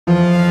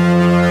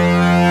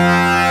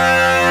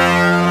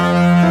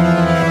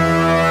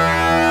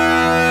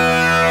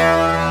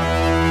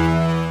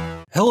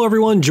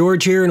everyone,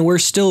 George here, and we're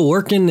still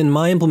working in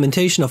my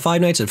implementation of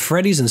Five Nights at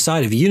Freddy's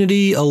inside of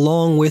Unity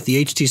along with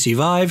the HTC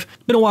Vive.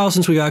 It's been a while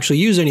since we've actually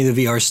used any of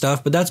the VR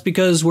stuff, but that's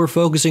because we're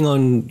focusing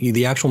on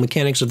the actual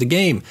mechanics of the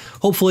game.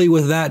 Hopefully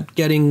with that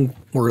getting,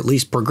 or at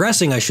least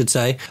progressing, I should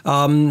say,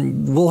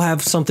 we'll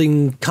have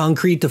something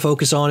concrete to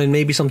focus on and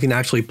maybe something to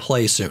actually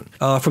play soon.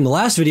 From the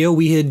last video,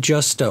 we had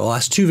just,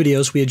 last two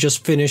videos, we had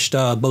just finished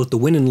both the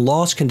win and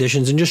loss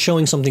conditions and just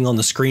showing something on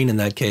the screen in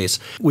that case.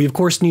 We of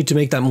course need to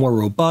make that more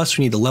robust.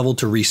 We need the level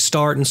to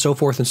restart and so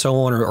forth and so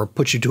on, or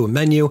put you to a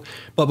menu.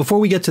 But before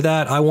we get to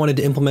that, I wanted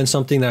to implement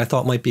something that I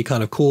thought might be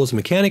kind of cool as a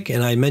mechanic,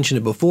 and I mentioned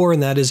it before,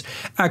 and that is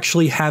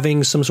actually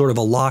having some sort of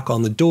a lock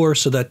on the door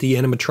so that the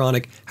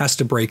animatronic has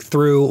to break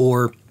through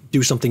or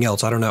do something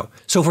else, I don't know.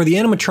 So for the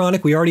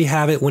animatronic, we already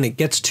have it. When it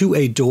gets to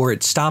a door,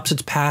 it stops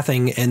its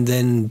pathing and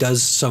then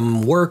does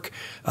some work,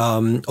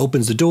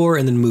 opens the door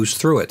and then moves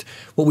through it.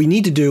 What we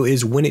need to do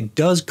is when it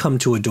does come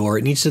to a door,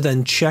 it needs to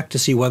then check to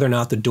see whether or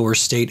not the door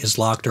state is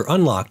locked or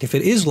unlocked. If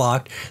it is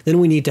locked, then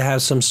we need to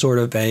have some sort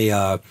of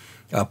a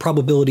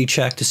probability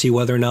check to see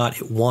whether or not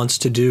it wants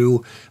to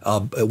do,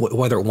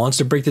 whether it wants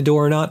to break the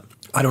door or not.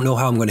 I don't know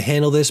how I'm going to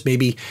handle this.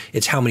 Maybe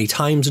it's how many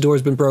times the door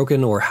has been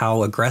broken or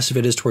how aggressive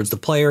it is towards the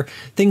player.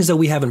 Things that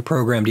we haven't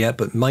programmed yet,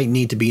 but might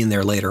need to be in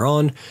there later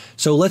on.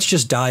 So let's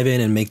just dive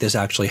in and make this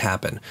actually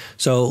happen.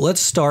 So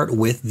let's start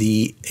with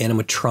the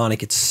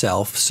animatronic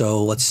itself.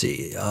 So let's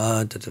see,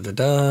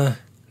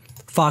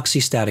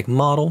 Foxy static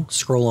model,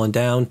 scroll on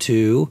down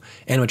to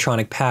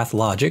animatronic path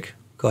logic.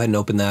 Go ahead and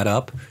open that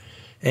up.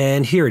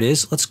 And here it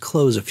is. Let's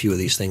close a few of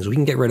these things. We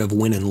can get rid of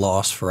win and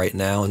loss for right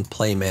now and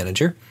play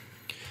manager.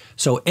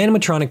 So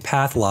animatronic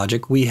path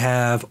logic, we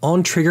have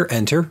on trigger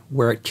enter,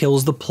 where it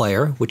kills the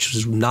player, which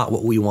is not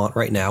what we want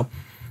right now.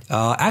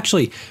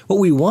 Actually, what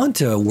we want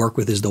to work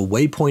with is the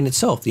waypoint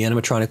itself, the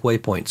animatronic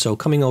waypoint. So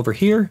coming over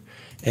here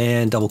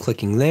and double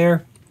clicking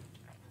there.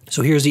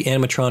 So here's the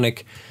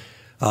animatronic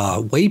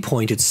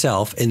waypoint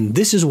itself, and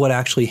this is what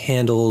actually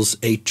handles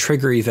a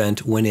trigger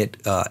event when it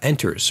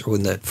enters, or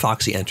when the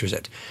Foxy enters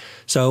it.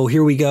 So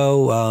here we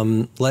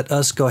go. Let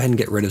us go ahead and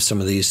get rid of some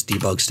of these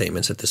debug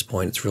statements at this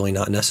point. It's really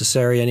not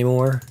necessary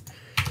anymore.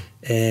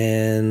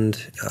 And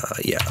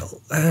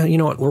yeah, you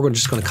know what? We're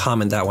just going to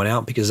comment that one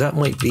out because that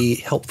might be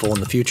helpful in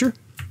the future.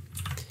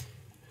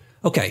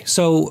 Okay,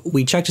 so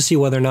we check to see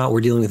whether or not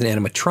we're dealing with an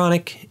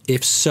animatronic.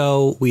 If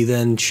so, we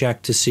then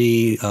check to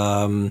see,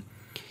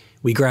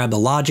 we grab the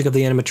logic of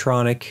the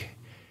animatronic.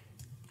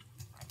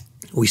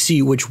 We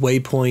see which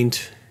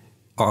waypoint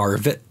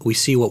we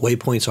see what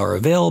waypoints are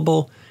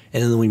available,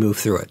 and then we move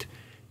through it.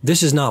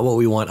 This is not what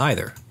we want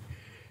either.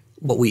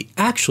 What we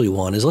actually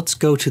want is, let's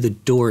go to the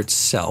door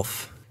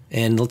itself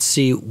and let's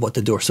see what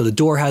the door, so the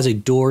door has a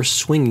door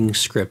swinging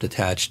script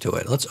attached to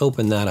it. Let's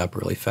open that up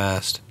really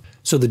fast.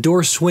 So the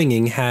door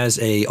swinging has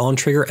a on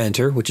trigger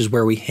enter, which is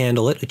where we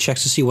handle it. It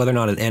checks to see whether or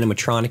not an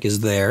animatronic is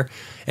there.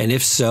 And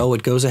if so,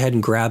 it goes ahead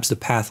and grabs the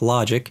path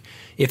logic.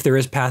 If there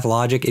is path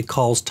logic, it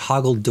calls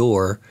toggle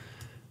door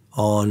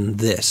on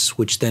this,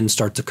 which then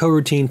starts a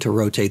coroutine to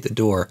rotate the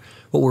door.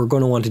 What we're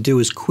going to want to do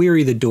is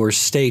query the door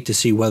state to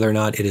see whether or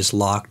not it is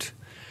locked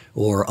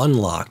or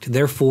unlocked.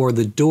 Therefore,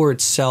 the door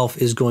itself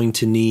is going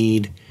to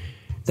need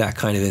that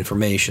kind of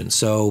information.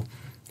 So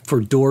for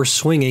door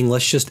swinging,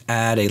 let's just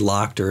add a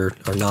locked or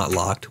not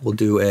locked. We'll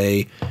do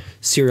a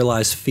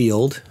serialized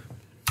field.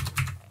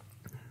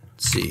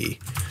 Let's see,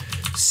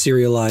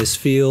 serialized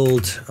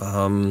field,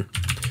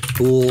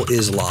 bool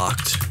is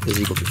locked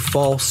is equal to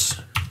false.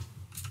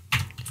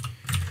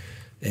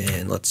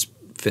 And let's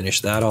finish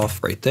that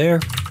off right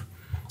there.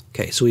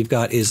 Okay, so we've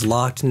got is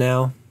locked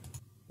now.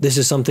 This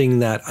is something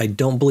that I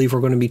don't believe we're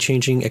going to be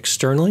changing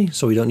externally,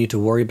 so we don't need to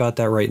worry about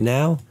that right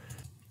now.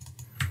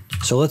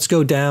 So let's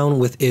go down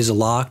with is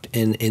locked,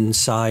 and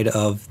inside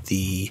of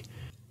the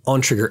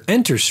on trigger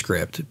enter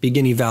script,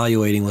 begin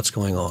evaluating what's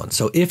going on.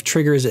 So if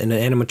triggers an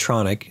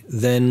animatronic,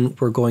 then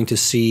we're going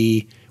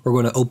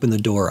to open the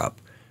door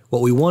up.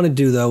 What we want to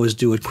do though is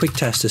do a quick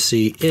test to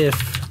see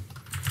if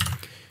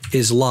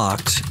is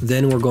locked,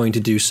 then we're going to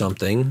do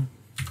something.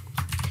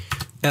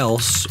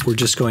 Else, we're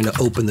just going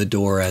to open the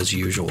door as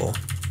usual.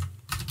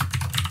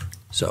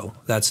 So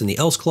that's in the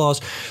else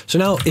clause. So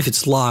now if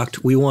it's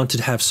locked, we want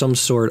to have some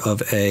sort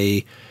of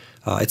a,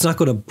 it's not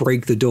going to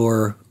break the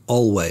door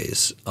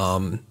always.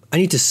 I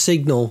need to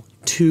signal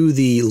to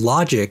the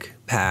logic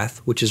path,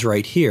 which is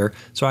right here.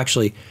 So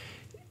actually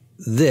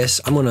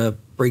this, I'm going to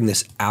bring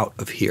this out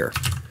of here.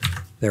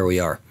 There we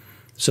are.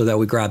 So that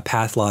we grab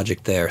path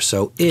logic there.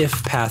 So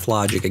if path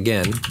logic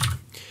again,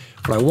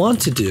 what I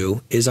want to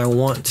do is I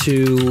want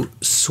to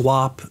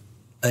swap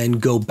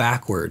and go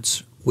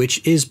backwards,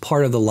 which is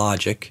part of the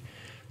logic.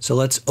 So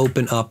let's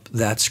open up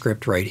that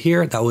script right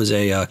here. That was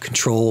a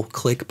control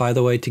click, by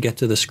the way, to get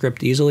to the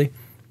script easily.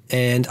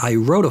 And I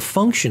wrote a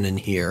function in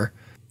here,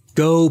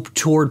 go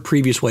toward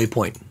previous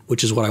waypoint,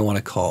 which is what I want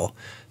to call.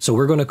 So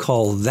we're going to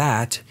call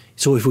that.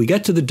 So if we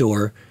get to the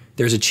door,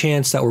 there's a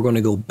chance that we're going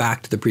to go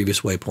back to the previous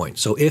waypoint.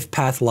 So if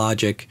path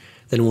logic,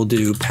 then we'll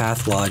do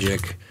path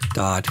logic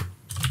dot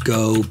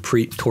go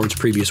towards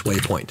previous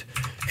waypoint.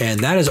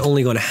 And that is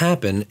only going to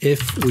happen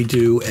if we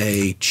do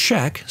a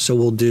check. So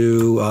we'll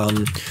do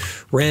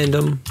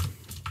random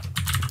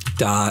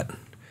dot,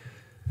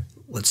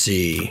 let's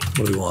see,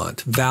 what do we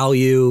want?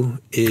 Value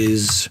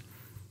is,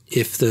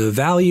 if the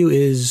value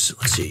is,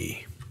 let's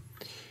see,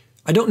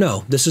 I don't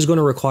know. This is going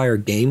to require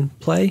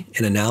gameplay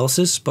and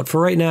analysis, but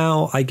for right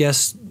now, I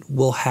guess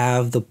we'll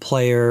have the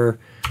player,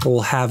 or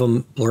we'll have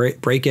them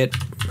break it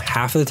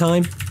half of the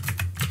time.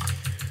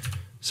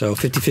 So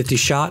 50-50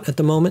 shot at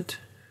the moment.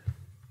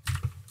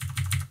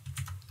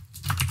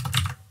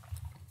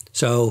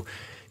 So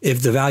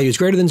if the value is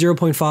greater than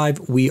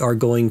 0.5, we are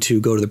going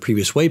to go to the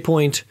previous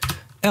waypoint.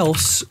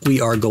 Else,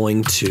 we are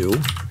going to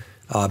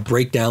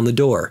break down the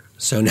door.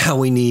 So now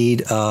we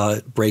need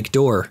break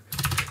door.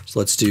 So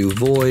let's do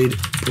void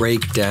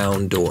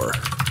breakdown door.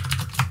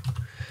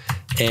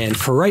 And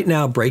for right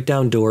now,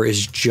 breakdown door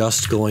is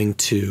just going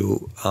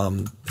to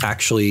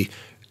actually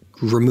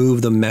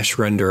remove the mesh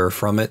renderer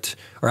from it.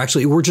 Or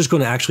actually, we're just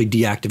going to actually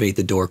deactivate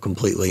the door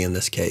completely in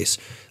this case.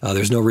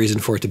 There's no reason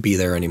for it to be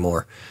there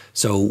anymore.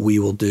 So we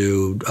will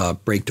do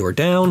break door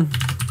down,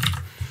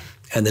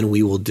 and then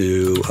we will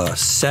do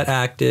set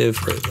active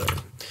for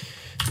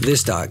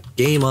this dot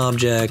game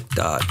object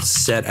dot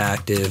set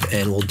active,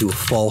 and we'll do a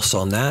false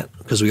on that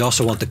because we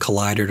also want the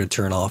collider to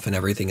turn off and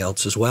everything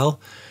else as well.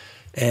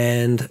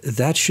 And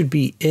that should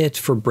be it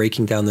for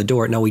breaking down the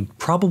door. Now we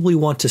probably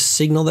want to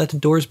signal that the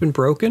door has been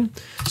broken.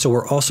 So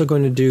we're also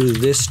going to do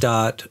this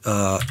dot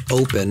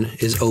open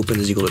is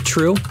equal to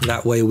true.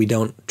 That way we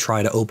don't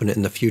try to open it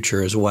in the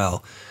future as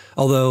well.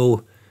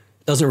 Although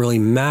it doesn't really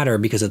matter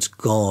because it's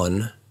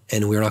gone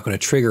and we're not going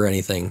to trigger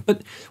anything,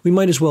 but we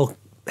might as well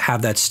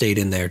have that state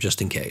in there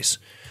just in case.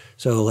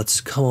 So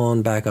let's come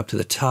on back up to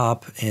the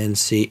top and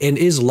see, and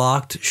is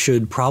locked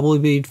should probably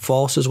be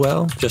false as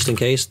well, just in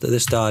case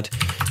this dot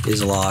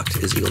is locked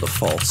is equal to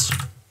false.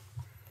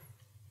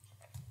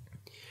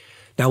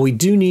 Now we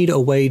do need a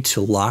way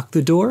to lock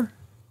the door,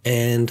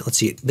 and let's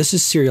see, this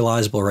is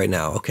serializable right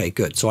now. Okay,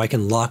 good. So I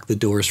can lock the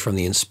doors from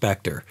the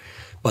inspector,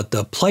 but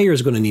the player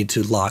is going to need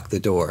to lock the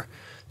door.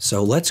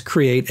 So let's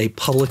create a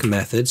public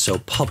method. So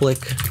public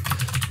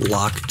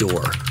lock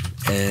door,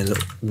 and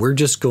we're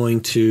just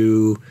going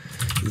to,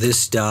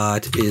 this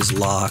dot is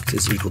locked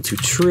is equal to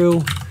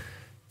true,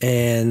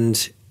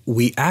 and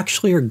we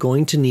actually are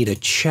going to need a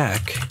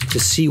check to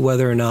see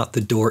whether or not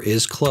the door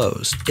is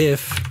closed.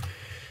 If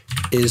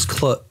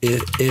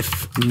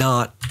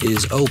not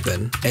is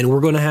open, and we're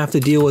going to have to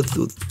deal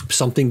with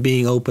something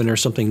being open or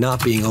something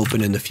not being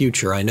open in the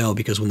future. I know,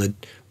 because when the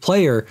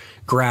player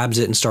grabs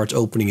it and starts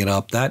opening it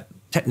up, that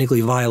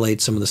technically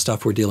violates some of the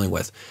stuff we're dealing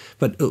with.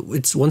 But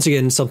it's, once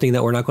again, something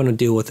that we're not going to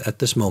deal with at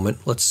this moment.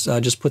 Let's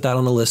just put that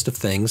on the list of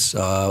things.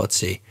 Let's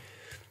see.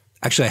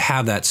 Actually, I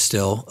have that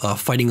still.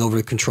 Fighting over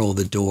the control of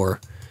the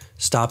door.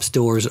 Stops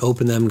doors,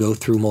 open them, go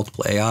through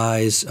multiple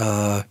AIs.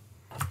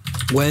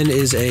 When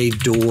is a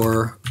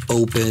door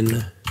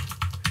open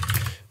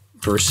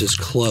versus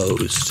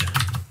closed?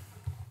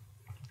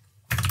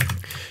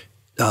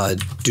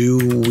 Do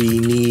we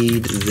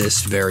need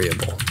this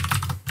variable?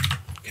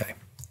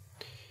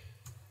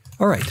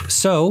 All right,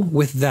 so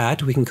with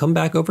that, we can come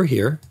back over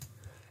here,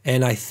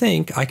 and I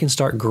think I can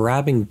start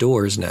grabbing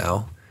doors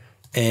now,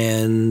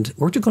 and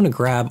we're just going to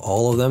grab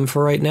all of them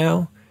for right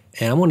now,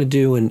 and I'm going to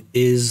do an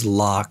is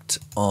locked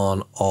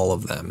on all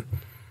of them.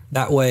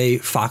 That way,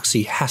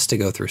 Foxy has to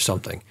go through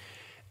something.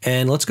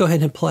 And let's go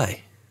ahead and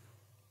play.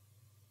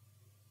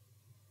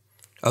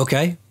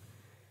 Okay.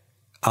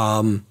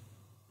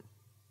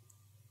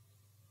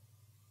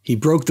 He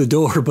broke the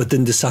door, but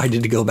then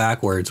decided to go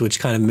backwards,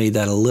 which kind of made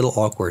that a little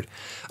awkward.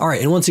 All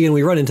right, and once again,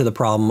 we run into the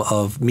problem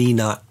of me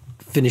not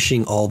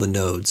finishing all the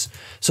nodes.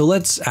 So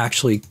let's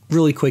actually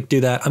really quick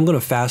do that. I'm going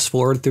to fast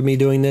forward through me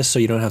doing this so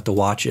you don't have to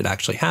watch it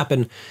actually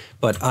happen,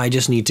 but I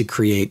just need to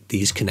create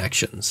these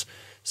connections.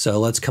 So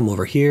let's come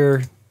over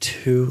here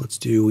to,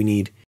 we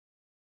need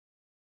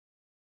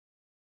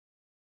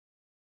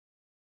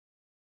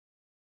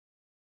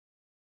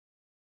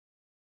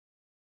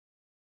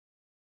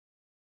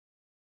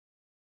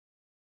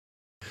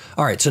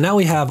all right, so now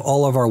we have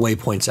all of our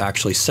waypoints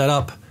actually set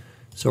up,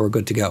 so we're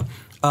good to go.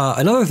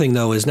 Another thing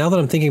though is, now that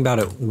I'm thinking about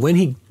it,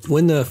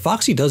 when the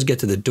Foxy does get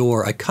to the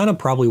door, I kind of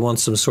probably want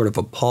some sort of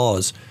a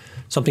pause,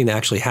 something to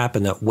actually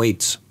happen that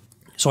waits.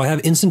 So I have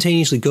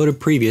instantaneously go to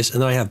previous,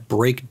 and then I have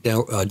break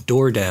down,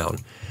 door down.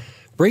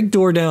 Break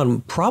door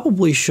down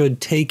probably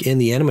should take in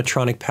the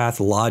animatronic path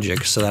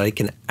logic so that I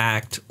can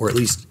act, or at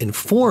least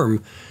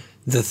inform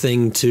the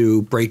thing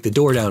to break the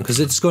door down, because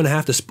it's going to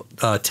have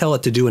to tell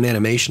it to do an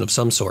animation of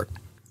some sort.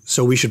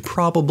 So we should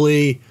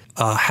probably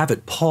have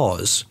it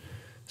pause.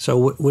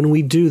 So when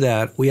we do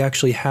that, we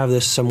actually have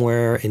this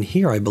somewhere in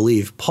here, I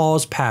believe.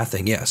 Pause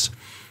pathing, yes.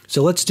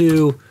 So let's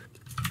do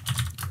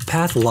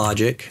path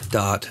logic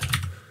dot.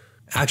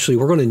 Actually,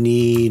 we're going to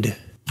need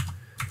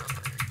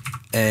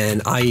an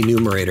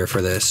IEnumerator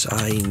for this.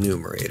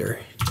 IEnumerator.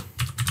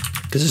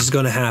 Because this is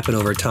going to happen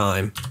over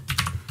time.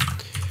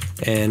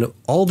 And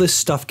all this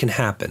stuff can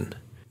happen.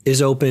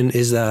 Is open,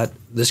 is that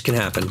this can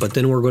happen. But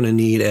then we're going to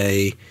need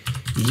a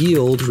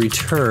yield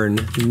return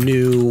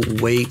new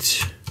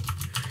wait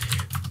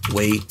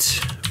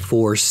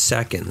 4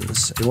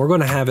 seconds. And we're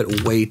going to have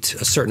it wait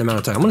a certain amount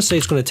of time. I'm going to say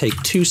it's going to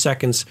take 2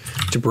 seconds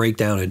to break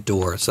down a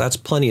door. So that's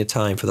plenty of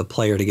time for the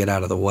player to get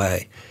out of the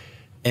way.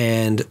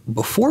 And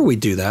before we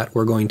do that,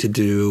 we're going to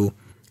do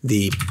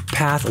the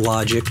path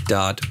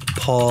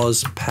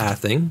logic.pause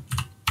pathing.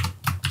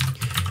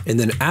 And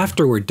then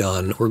after we're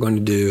done, we're going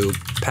to do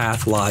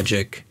path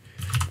logic.resume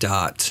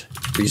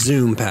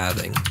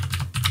pathing.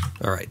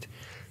 All right,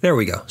 there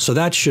we go. So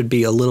that should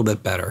be a little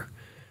bit better.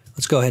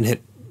 Let's go ahead and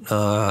hit,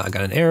 I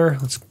got an error.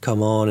 Let's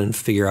come on and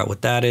figure out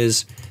what that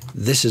is.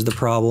 This is the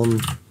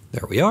problem.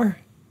 There we are.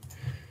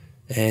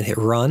 And hit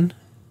run.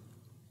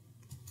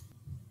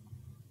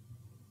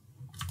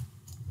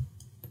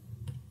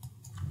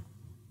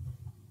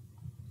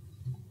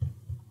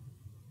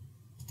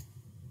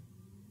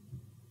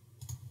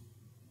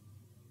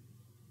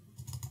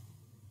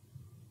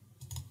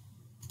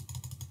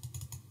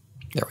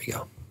 There we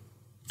go.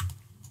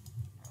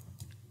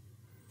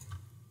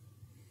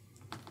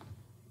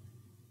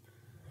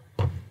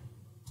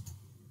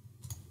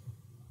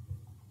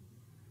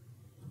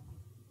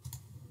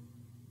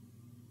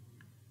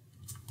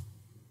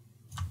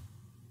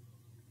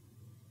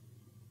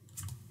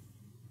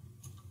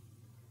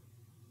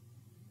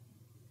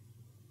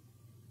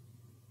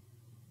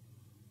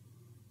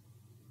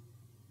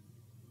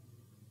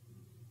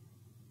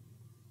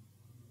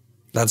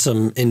 That's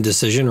some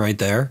indecision right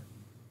there.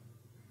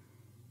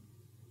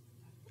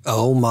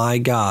 Oh my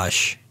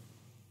gosh.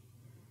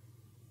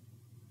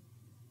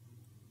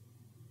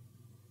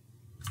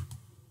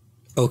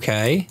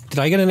 Okay, did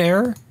I get an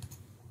error?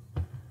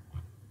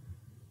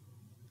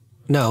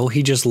 No,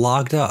 he just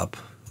locked up.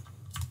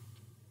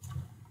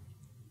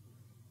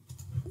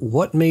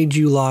 What made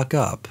you lock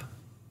up?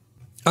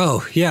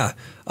 Oh, yeah,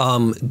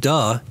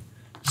 duh.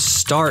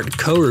 Start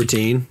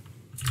coroutine.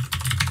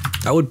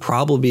 That would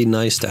probably be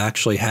nice to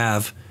actually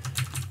have.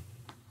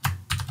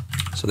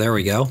 So there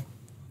we go.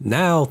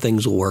 Now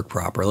things will work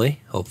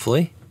properly,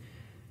 hopefully.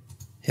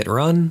 Hit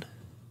run.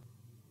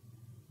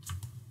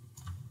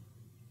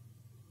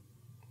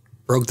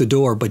 Broke the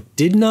door, but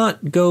did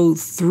not go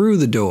through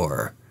the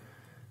door.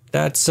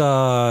 That's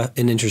an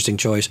interesting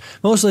choice.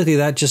 Most likely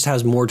that just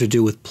has more to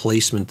do with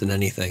placement than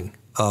anything.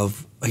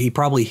 He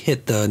probably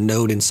hit the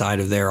node inside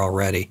of there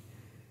already.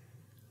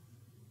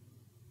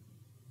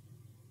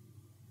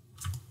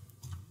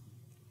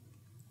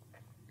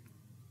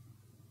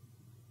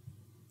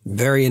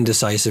 Very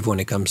indecisive when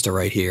it comes to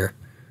right here.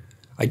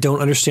 I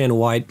don't understand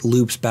why it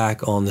loops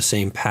back on the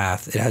same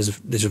path.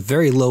 There's a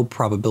very low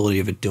probability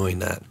of it doing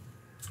that.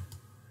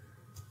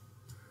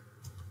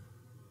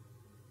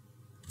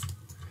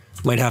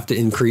 Might have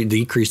to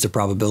decrease the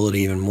probability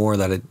even more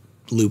that it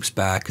loops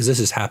back, because this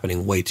is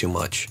happening way too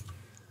much.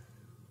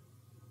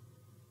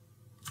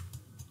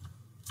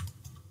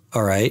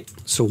 All right,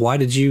 so why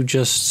did you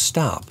just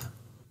stop?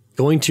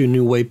 Going to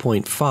new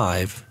waypoint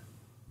 5.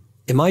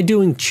 Am I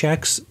doing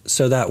checks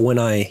so that when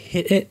I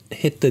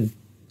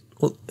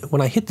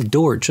when I hit the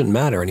door, it shouldn't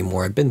matter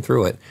anymore? I've been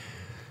through it.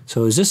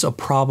 So is this a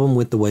problem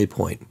with the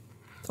waypoint?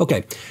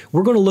 Okay,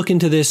 we're going to look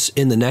into this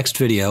in the next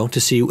video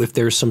to see if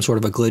there's some sort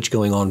of a glitch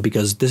going on,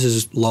 because this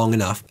is long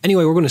enough.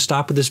 Anyway, we're going to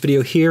stop with this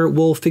video here.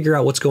 We'll figure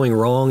out what's going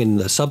wrong in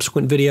the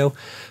subsequent video.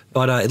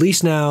 But at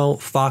least now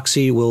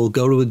Foxy will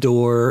go to the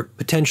door,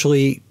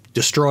 potentially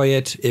destroy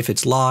it if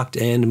it's locked,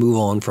 and move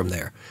on from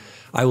there.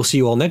 I will see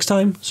you all next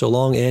time. So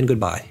long and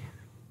goodbye.